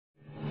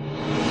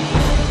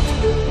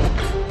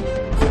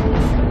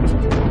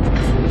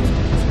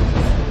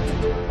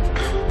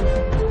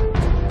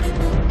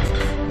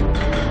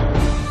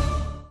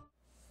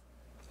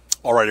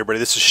right, everybody,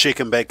 this is Shake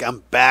and Bake. I'm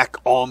back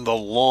on the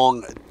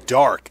long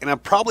dark, and I'm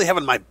probably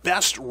having my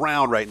best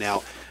round right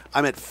now.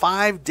 I'm at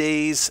 5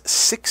 days,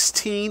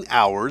 16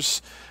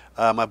 hours.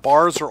 My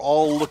bars are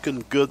all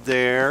looking good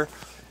there.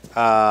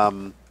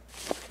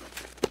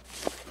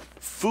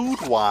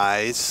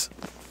 Food-wise,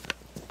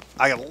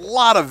 I got a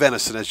lot of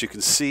venison, as you can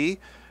see,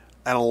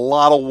 and a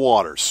lot of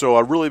water. So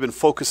I've really been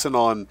focusing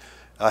on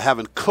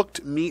having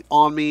cooked meat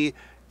on me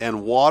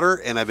and water,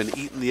 and I've been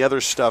eating the other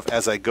stuff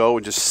as I go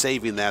and just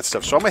saving that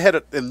stuff. So I'm going to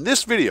head, in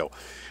this video,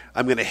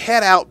 I'm going to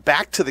head out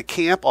back to the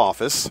camp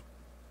office.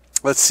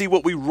 Let's see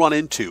what we run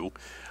into.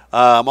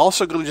 I'm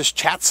also going to just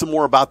chat some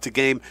more about the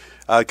game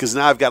because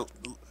now I've got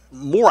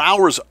more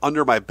hours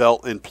under my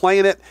belt in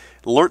playing it,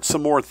 learned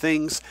some more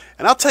things.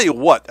 And I'll tell you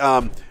what,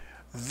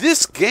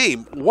 this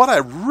game, what I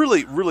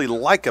really, really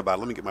like about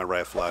it, let me get my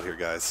rifle out here,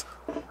 guys,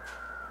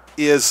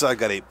 is I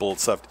got 8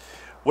 bullets left.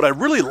 What I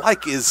really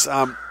like is,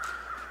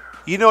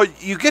 you know,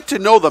 you get to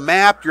know the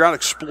map, you're out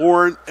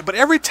exploring, but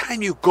every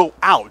time you go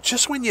out,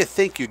 just when you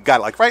think you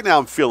got it, like right now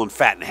I'm feeling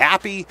fat and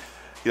happy, you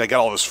know, I got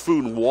all this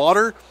food and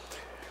water.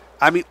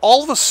 I mean,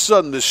 all of a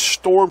sudden this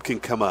storm can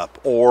come up,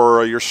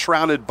 or you're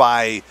surrounded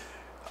by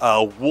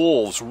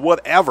wolves,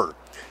 whatever,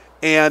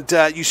 and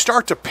you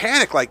start to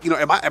panic. Like, you know,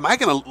 am I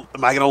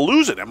gonna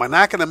lose it? Am I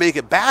not gonna make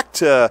it back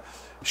to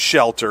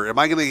shelter? Am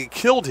I gonna get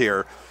killed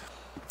here?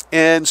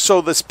 And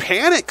so this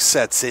panic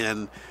sets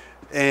in,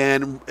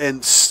 and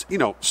you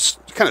know,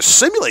 kind of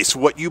simulates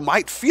what you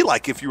might feel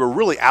like if you were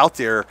really out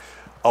there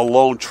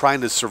alone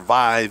trying to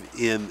survive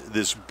in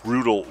this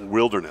brutal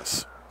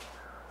wilderness.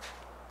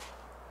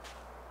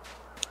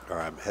 All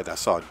right, I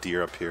saw a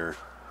deer up here.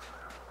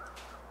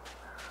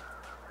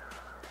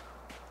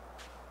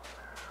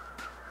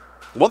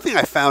 One thing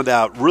I found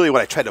out, really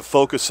what I tried to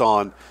focus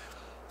on,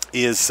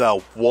 is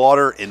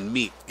water and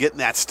meat. Getting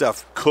that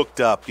stuff cooked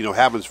up, you know,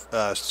 having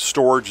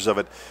storages of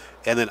it,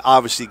 and then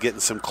obviously getting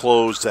some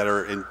clothes that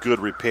are in good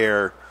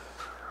repair.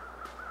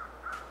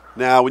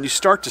 Now, when you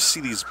start to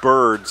see these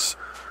birds,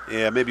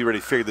 yeah, maybe you already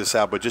figured this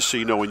out, but just so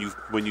you know,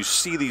 when you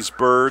see these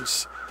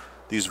birds,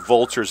 these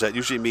vultures, that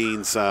usually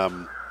means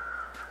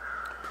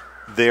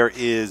there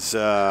is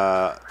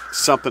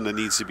something that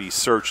needs to be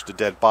searched, a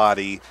dead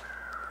body.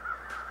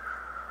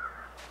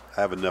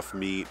 I have enough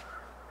meat.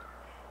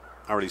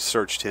 I already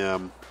searched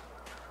him.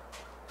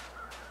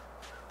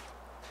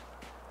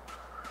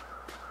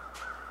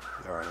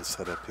 All right, let's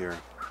head up here.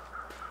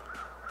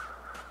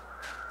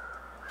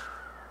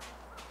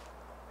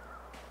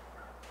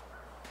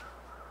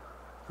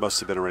 Must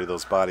have been already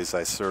those bodies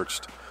I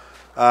searched.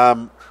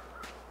 It'll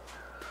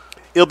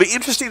be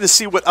interesting to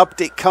see what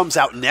update comes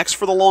out next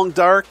for the Long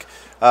Dark,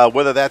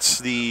 whether that's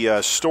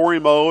the story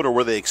mode or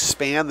where they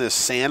expand this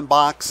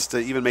sandbox to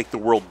even make the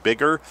world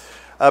bigger.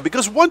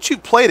 Because once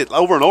you've played it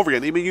over and over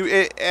again, I mean,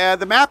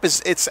 the map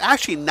it's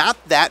actually not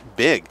that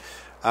big.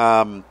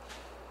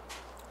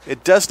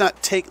 It does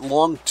not take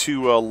long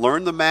to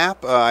learn the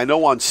map. I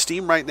know on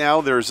Steam right now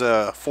there's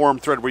a forum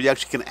thread where you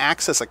actually can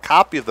access a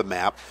copy of the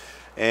map,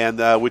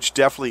 and which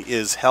definitely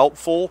is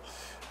helpful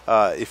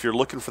if you're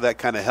looking for that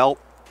kind of help.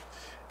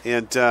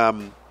 And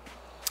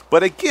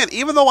but again,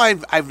 even though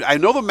I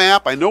know the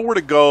map, I know where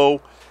to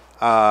go.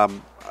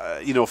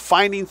 You know,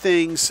 finding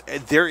things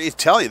there.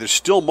 There's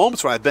still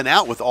moments when I've been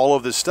out with all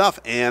of this stuff,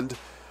 and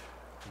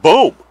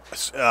boom,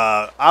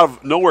 out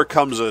of nowhere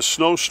comes a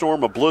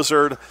snowstorm, a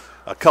blizzard,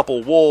 a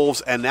couple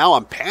wolves, and now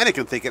I'm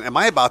panicking, thinking, am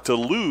I about to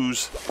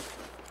lose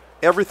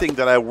everything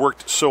that I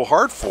worked so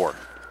hard for?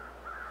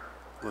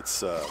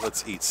 Let's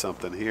eat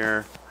something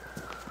here.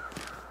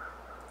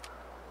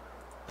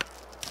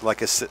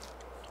 Like I said,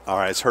 all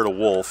right, I just heard a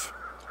wolf.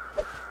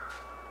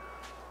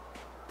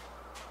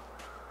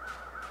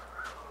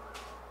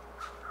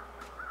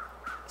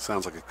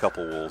 Sounds like a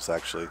couple wolves,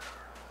 actually.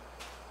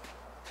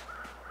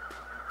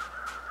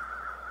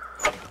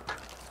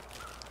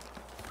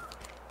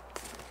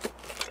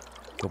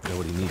 Don't know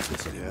what he needs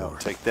this anymore. Yeah, I'll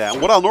take that.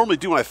 And what I'll normally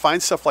do when I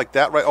find stuff like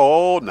that, right?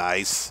 Oh,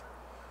 nice.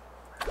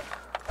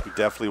 We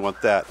definitely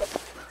want that.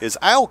 Is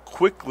I'll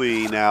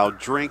quickly now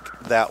drink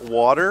that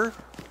water.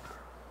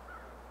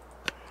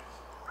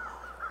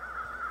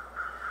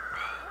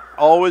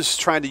 Always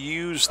trying to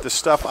use the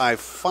stuff I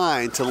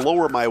find to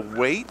lower my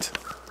weight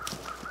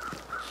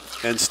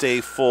and stay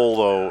full,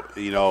 though,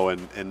 you know,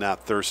 and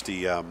not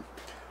thirsty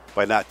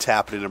by not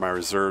tapping into my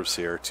reserves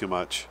here too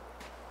much.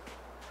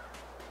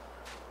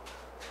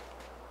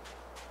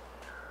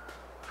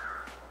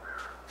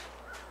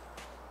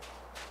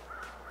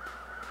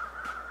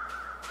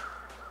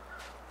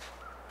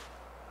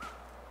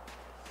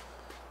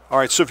 All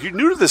right, so if you're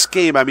new to this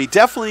game, I mean,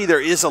 definitely there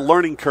is a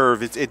learning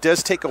curve. It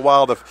does take a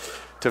while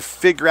to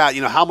figure out,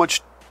 you know, how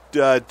much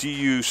do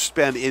you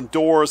spend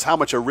indoors, how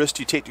much a risk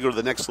do you take to go to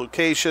the next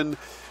location,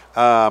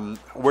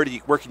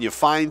 where can you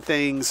find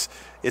things.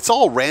 It's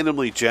all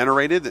randomly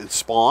generated and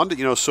spawned,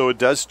 you know, so it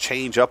does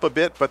change up a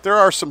bit, but there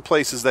are some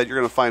places that you're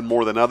going to find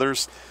more than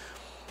others.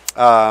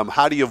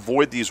 How do you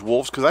avoid these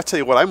wolves? Because I tell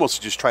you what, I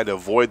mostly just try to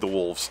avoid the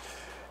wolves.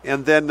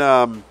 And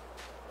then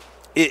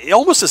it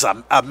almost is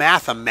a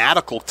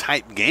mathematical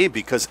type game,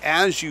 because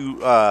as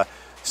you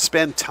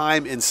spend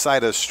time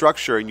inside a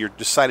structure and you're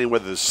deciding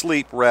whether to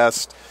sleep,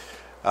 rest,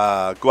 go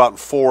out and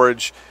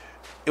forage,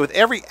 with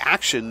every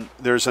action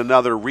there's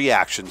another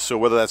reaction. So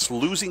whether that's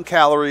losing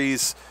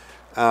calories,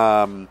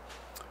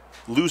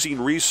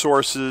 losing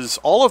resources,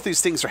 all of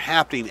these things are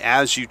happening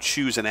as you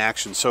choose an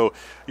action. So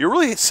you're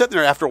really sitting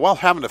there after a while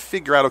having to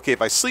figure out, okay,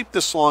 if I sleep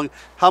this long,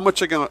 how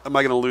much am I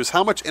going to lose?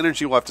 How much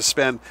energy will I have to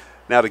spend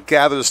now to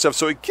gather this stuff?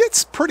 So it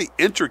gets pretty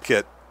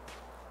intricate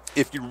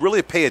if you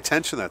really pay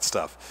attention to that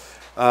stuff.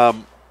 All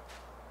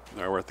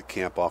right, we're at the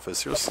camp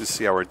office. Let's just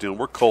see how we're doing.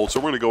 We're cold, so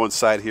we're going to go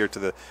inside here to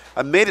the...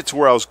 I made it to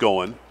where I was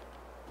going.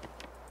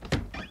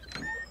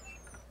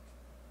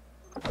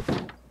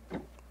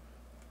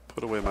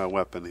 Put away my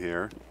weapon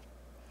here.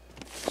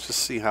 Let's just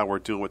see how we're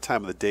doing, what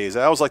time of the day is.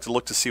 I always like to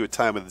look to see what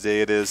time of the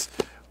day it is.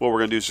 What we're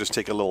going to do is just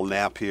take a little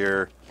nap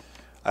here.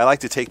 I like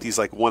to take these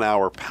like 1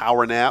 hour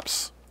power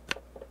naps.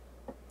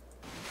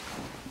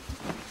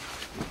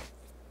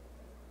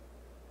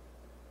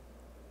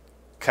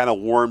 Kind of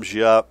warms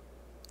you up,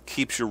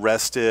 keeps you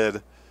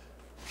rested.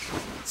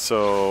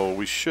 So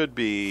we should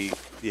be,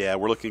 yeah,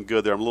 we're looking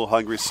good there. I'm a little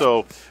hungry.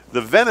 So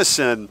the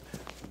venison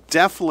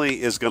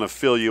definitely is going to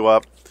fill you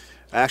up.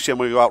 Actually, I'm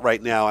going to go out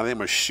right now. I think I'm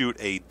going to shoot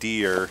a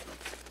deer.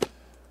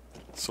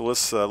 So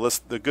let's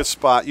the good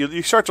spot.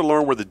 You start to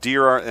learn where the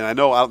deer are, and I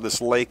know out in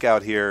this lake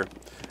out here,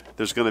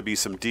 there's going to be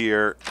some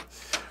deer.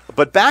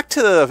 But back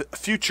to the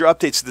future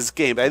updates of this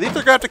game. I think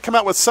they're going to have to come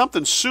out with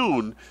something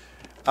soon,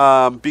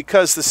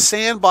 because the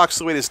sandbox,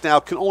 the way it is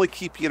now, can only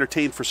keep you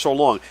entertained for so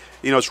long.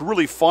 You know, it's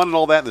really fun and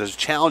all that, and there's a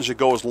challenge to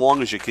go as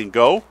long as you can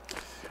go.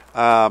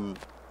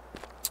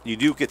 You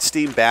do get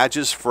Steam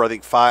badges for, I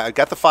think, 5. I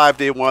got the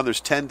 5-day one.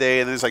 There's 10-day,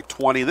 and there's like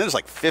 20, and then there's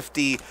like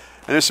 50.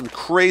 And there's some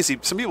crazy.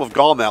 Some people have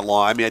gone that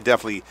long. I mean, I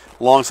definitely,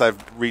 long as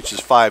I've reached this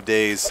 5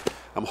 days,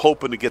 I'm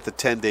hoping to get the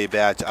 10-day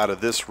badge out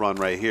of this run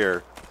right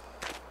here.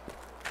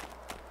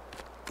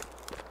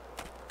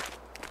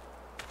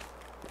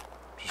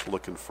 Just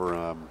looking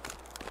for.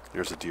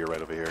 There's a deer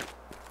right over here.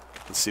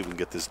 Let's see if we can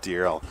get this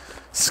deer. I'll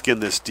skin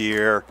this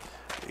deer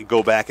and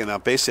go back,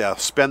 and basically I'll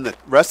spend the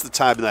rest of the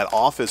time in that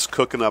office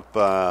cooking up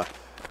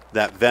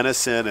that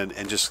venison,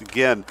 and just,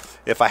 again,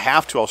 if I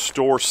have to, I'll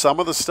store some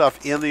of the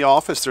stuff in the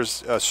office.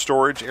 There's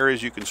storage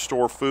areas you can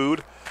store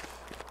food.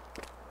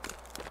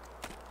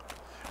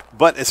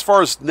 But as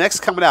far as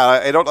next coming out,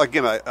 I don't,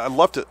 again, I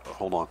love to,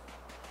 hold on.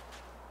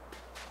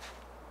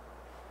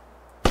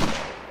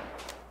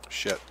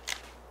 Shit.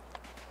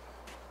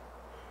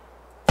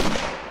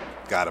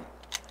 Got him.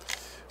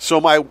 So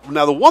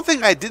now the one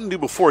thing I didn't do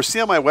before, see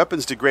how my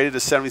weapon's degraded to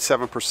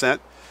 77%?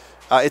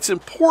 It's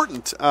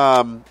important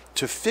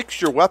to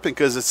fix your weapon,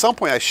 because at some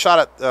point I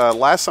shot it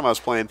last time I was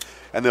playing,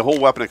 and the whole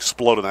weapon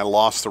exploded, and I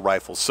lost the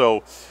rifle.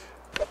 So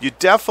you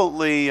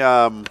definitely,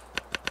 I'm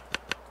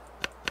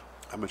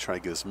going to try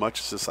to get as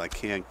much as I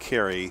can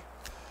carry.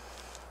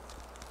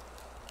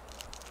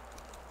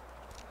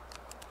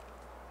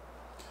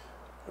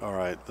 All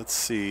right, let's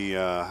see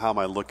how am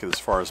I looking as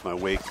far as my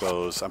weight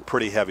goes. I'm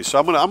pretty heavy, so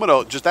I'm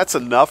gonna just, that's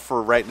enough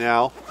for right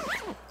now.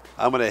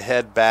 I'm gonna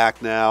head back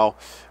now.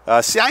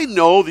 See, I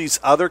know these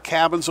other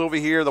cabins over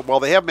here that while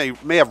they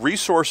may have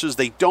resources,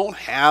 they don't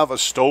have a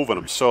stove in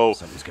them. So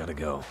something's got to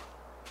go.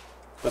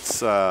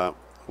 Let's.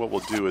 What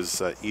we'll do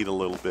is eat a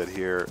little bit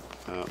here.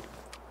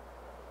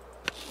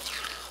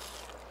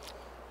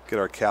 Get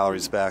our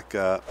calories back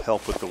up.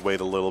 Help with the weight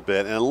a little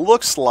bit, and it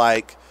looks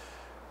like.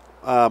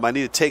 I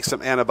need to take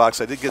some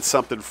antibiotics. I did get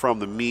something from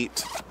the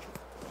meat.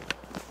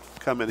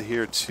 Come in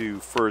here to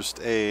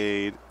first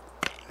aid,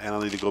 and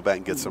I'll need to go back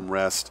and get some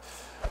rest.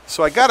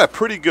 So I got a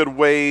pretty good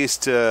ways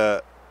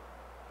to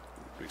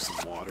drink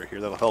some water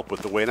here. That'll help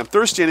with the weight. I'm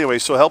thirsty anyway,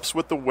 so it helps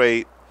with the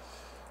weight.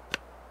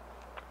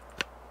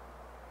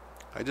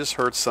 I just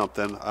heard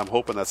something. I'm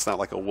hoping that's not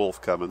like a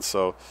wolf coming.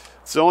 So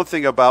it's the only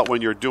thing about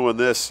when you're doing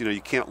this, you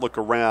can't look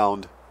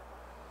around.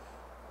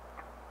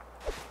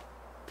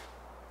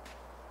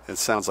 It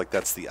sounds like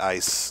that's the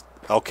ice.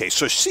 Okay,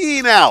 so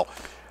see now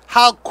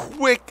how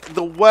quick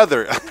the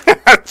weather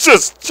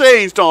just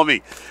changed on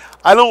me.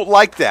 I don't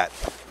like that.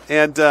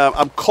 And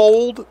I'm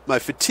cold. My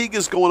fatigue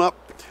is going up.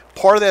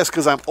 Part of that is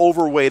because I'm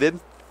overweighted.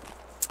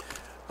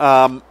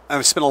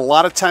 I've spent a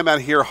lot of time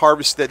out here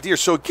harvesting that deer.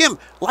 So again,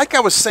 like I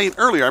was saying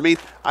earlier, I mean,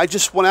 I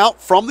just went out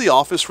from the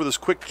office for this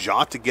quick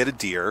jaunt to get a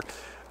deer.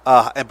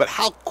 But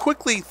how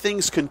quickly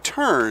things can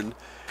turn.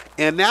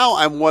 And now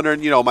I'm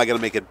wondering, am I going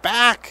to make it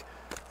back?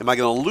 Am I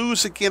going to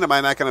lose again? Am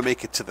I not going to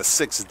make it to the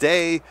 6th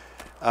day?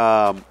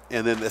 And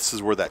then this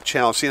is where that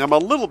challenge. See, I'm a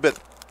little bit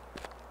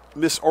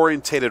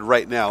misorientated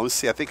right now. Let's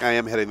see. I think I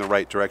am heading the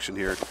right direction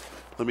here.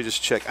 Let me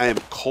just check. I am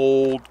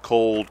cold,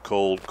 cold,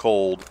 cold,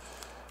 cold.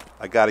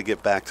 I got to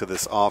get back to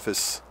this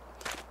office.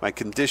 My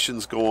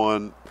condition's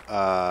going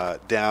down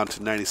to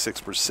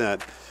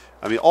 96%.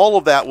 I mean, all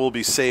of that will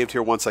be saved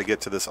here once I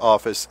get to this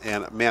office.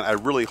 And, man, I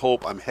really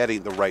hope I'm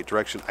heading the right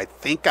direction. I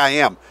think I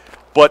am.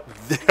 But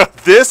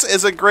this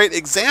is a great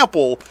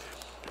example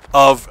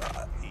of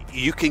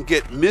you can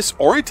get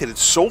misorientated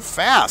so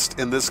fast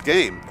in this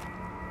game.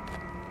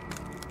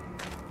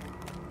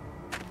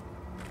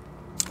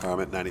 I'm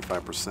at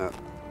 95%.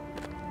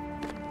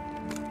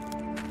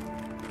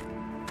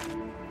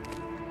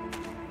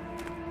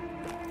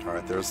 All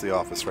right, there's the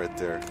office right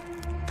there.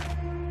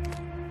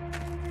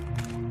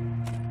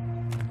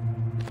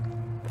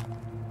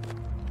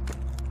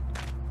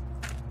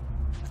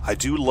 I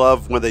do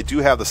love when they do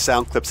have the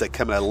sound clips that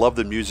come in. I love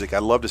the music. I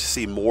love to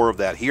see more of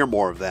that, hear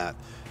more of that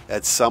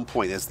at some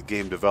point as the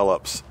game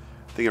develops.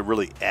 I think it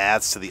really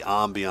adds to the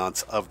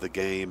ambiance of the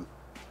game.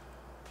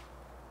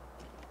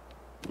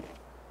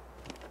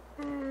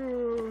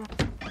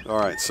 All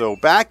right, so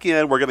back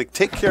in, we're going to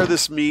take care of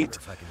this meat.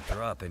 If I can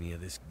drop any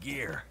of this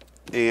gear.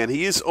 And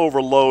he is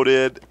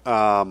overloaded,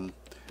 but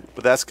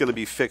that's going to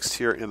be fixed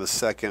here in a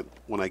second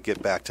when I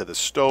get back to the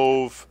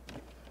stove.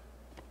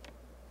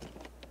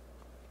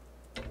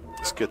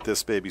 Let's get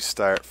this baby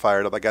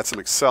fired up. I got some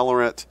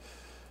accelerant.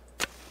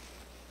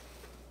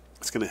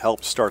 It's going to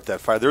help start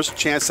that fire. There's a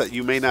chance that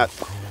you may not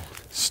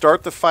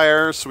start the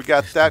fire, so we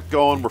got that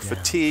going. We're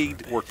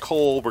fatigued. We're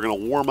cold. We're going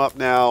to warm up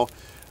now.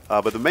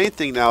 But the main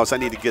thing now is I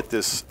need to get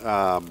this.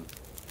 I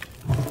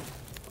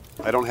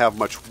don't have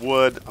much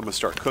wood. I'm going to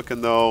start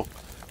cooking, though.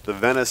 The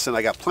venison,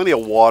 I got plenty of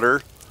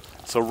water.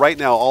 So right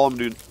now, all I'm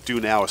going to do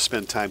now is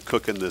spend time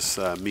cooking this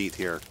meat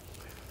here.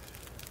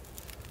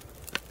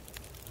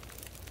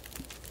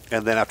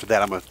 And then after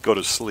that, I'm going to go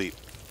to sleep.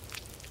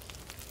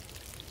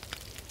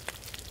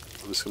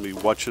 I'm just going to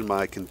be watching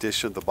my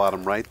condition at the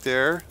bottom right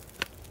there.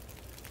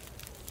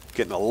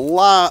 Getting a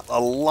lot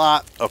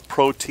of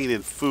protein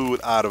and food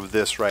out of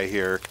this right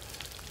here.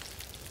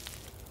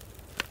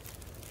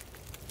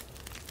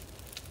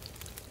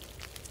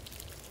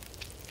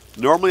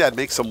 Normally I'd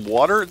make some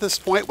water at this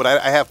point, but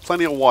I have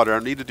plenty of water. I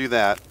don't need to do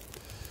that.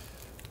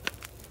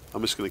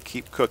 I'm just going to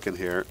keep cooking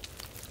here.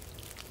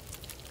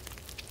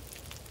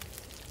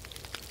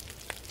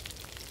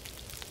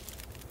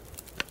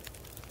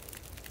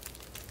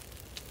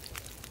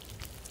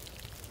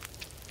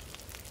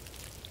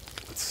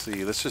 Let's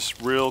see. Let's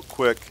just real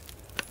quick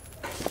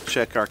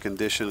check our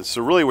condition.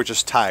 So really we're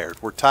just tired.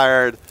 We're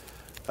tired.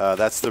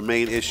 That's the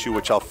main issue,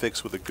 which I'll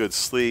fix with a good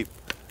sleep.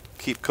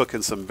 Keep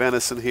cooking some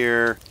venison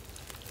here.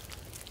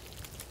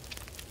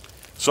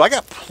 So I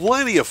got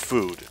plenty of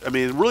food. I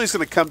mean, it really is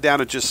going to come down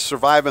to just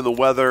surviving the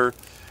weather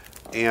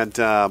and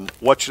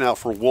watching out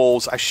for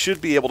wolves. I should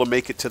be able to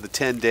make it to the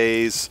 10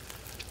 days.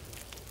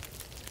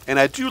 And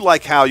I do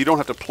like how you don't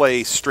have to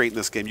play straight in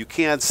this game. You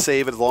can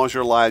save it as long as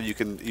you're alive. You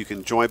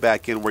can join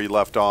back in where you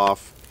left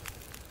off.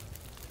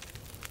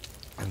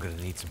 I'm going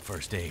to need some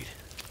first aid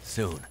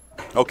soon.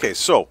 Okay,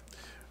 so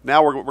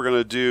now what we're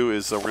going to do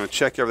is we're going to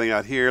check everything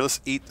out here. Let's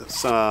eat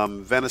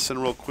some venison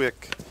real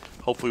quick.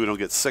 Hopefully we don't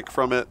get sick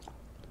from it.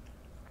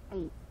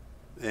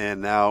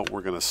 And now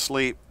we're going to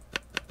sleep.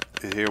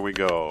 And here we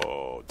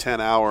go. 10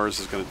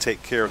 hours is going to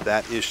take care of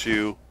that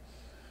issue.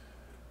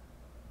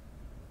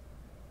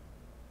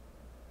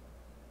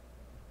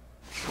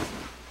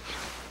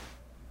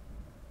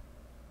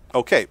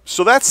 Okay,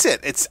 so that's it.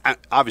 It's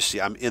obviously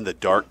I'm in the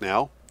dark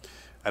now.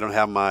 I don't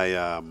have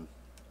my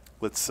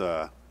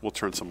we'll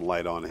turn some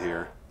light on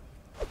here.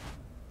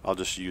 I'll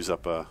just use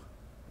up a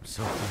I'm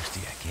so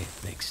thirsty I can't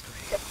think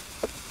straight.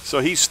 So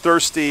he's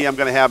thirsty. I'm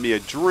going to have me a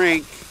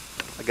drink.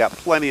 I got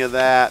plenty of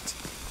that.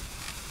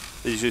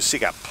 As you see,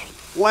 got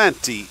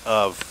plenty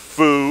of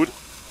food.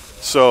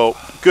 So,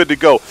 good to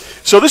go.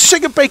 So this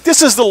Shake and Bake,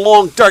 this is The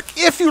Long Dark.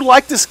 If you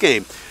like this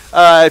game,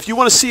 if you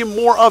want to see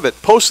more of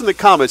it, post in the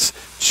comments.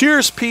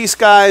 Cheers, peace,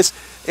 guys.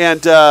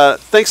 And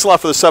thanks a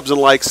lot for the subs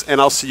and likes, and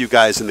I'll see you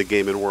guys in the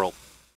gaming world.